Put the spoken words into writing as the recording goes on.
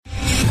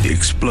The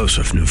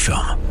explosive new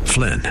film,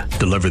 Flynn,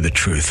 Deliver the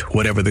Truth,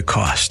 Whatever the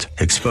Cost,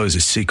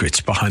 exposes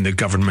secrets behind the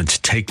government's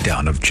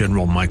takedown of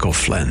General Michael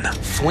Flynn.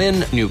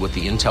 Flynn knew what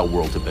the intel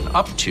world had been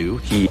up to.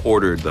 He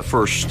ordered the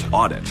first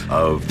audit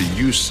of the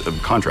use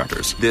of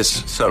contractors.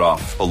 This set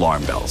off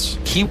alarm bells.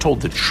 He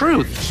told the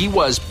truth. He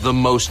was the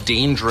most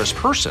dangerous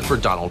person for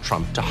Donald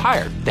Trump to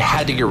hire. They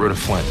had to get rid of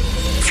Flynn.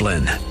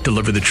 Flynn,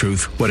 Deliver the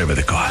Truth, Whatever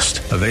the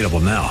Cost. Available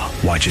now.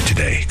 Watch it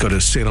today. Go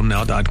to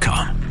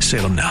salemnow.com.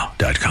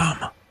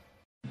 salemnow.com.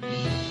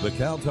 The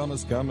Cal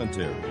Thomas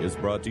Commentary is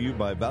brought to you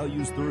by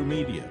Values Through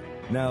Media.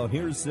 Now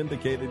here's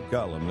syndicated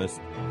columnist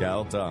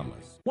Cal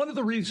Thomas. One of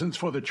the reasons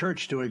for the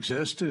church to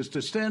exist is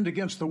to stand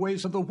against the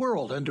ways of the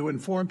world and to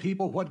inform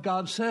people what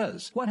God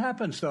says. What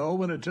happens, though,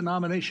 when a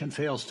denomination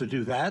fails to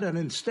do that and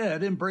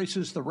instead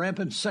embraces the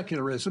rampant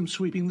secularism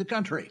sweeping the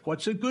country?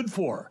 What's it good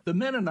for? The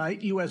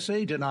Mennonite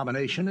USA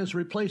denomination is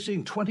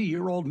replacing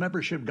 20-year-old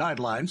membership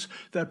guidelines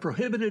that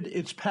prohibited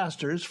its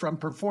pastors from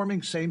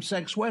performing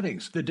same-sex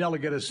weddings. The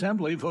delegate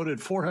assembly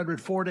voted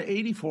 404 to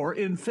 84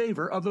 in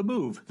favor of the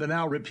move. The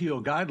now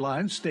repealed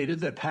guidelines stated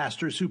that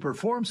pastors who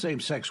perform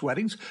same-sex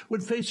weddings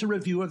would face a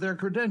review of their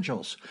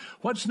credentials.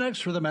 What's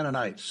next for the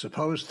Mennonites?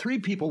 Suppose 3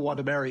 people want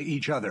to marry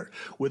each other.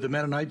 Would the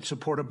Mennonites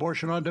support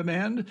abortion on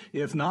demand?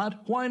 If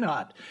not, why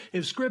not?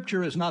 If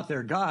Scripture is not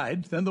their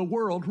guide, then the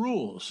world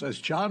rules. As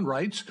John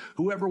writes,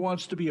 whoever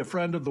wants to be a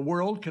friend of the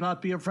world cannot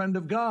be a friend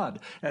of God.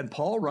 And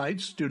Paul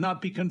writes, do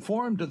not be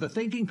conformed to the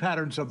thinking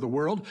patterns of the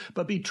world,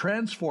 but be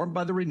transformed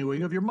by the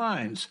renewing of your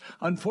minds.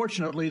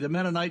 Unfortunately, the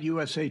Mennonite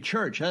USA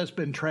Church has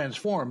been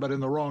transformed, but in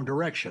the wrong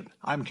direction.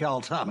 I'm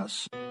Cal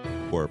Thomas.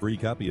 For a free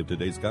copy of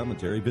today's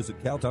commentary,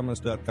 visit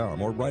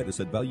calthomas.com or write us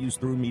at Values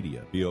Through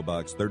Media, P.O.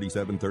 Box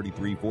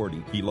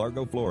 373340, Key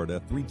Largo, Florida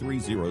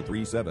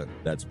 33037.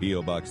 That's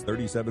P.O. Box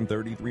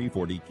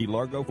 373340, Key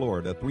Largo,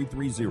 Florida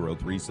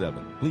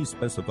 33037. Please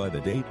specify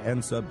the date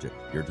and subject.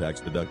 Your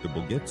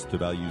tax-deductible gifts to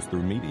Values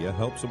Through Media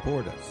help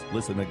support us.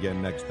 Listen again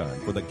next time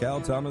for the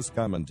Cal Thomas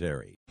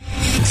Commentary.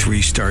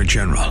 3-star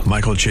General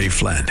Michael J.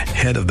 Flynn,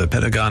 head of the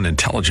Pentagon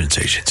Intelligence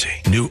Agency,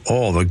 knew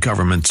all the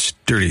government's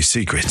dirty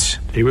secrets.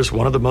 He was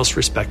one of the most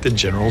respected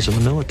generals in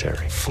the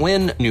military.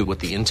 Flynn knew what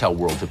the intel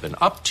world had been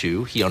up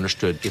to. He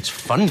understood its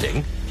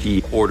funding.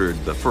 He ordered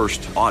the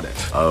first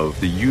audit of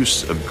the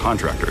use of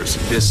contractors.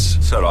 This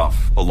set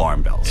off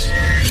alarm bells.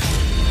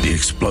 The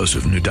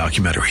explosive new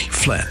documentary,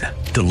 Flynn,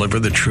 Deliver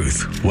the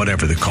Truth,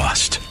 Whatever the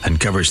Cost,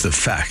 uncovers the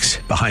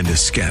facts behind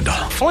this scandal.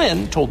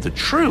 Flynn told the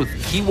truth.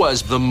 He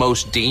was the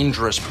most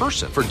dangerous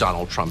person for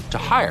Donald Trump to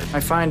hire. I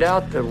find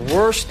out the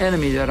worst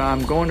enemy that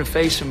I'm going to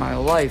face in my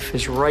life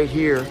is right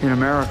here in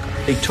America.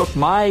 They took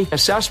my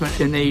assessment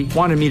and they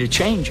wanted me to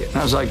change it. And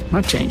I was like, I'm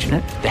not changing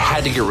it. They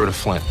had to get rid of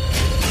Flynn.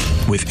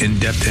 With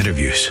in-depth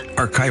interviews,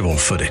 archival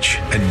footage,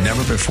 and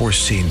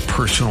never-before-seen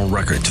personal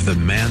records of the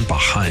man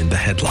behind the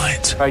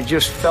headlines. I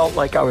just felt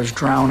like I was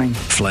drowning.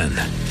 Flynn,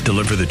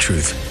 Deliver the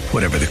Truth,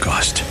 Whatever the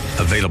Cost.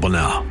 Available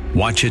now.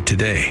 Watch it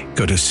today.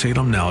 Go to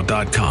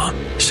salemnow.com.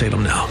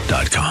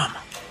 salemnow.com.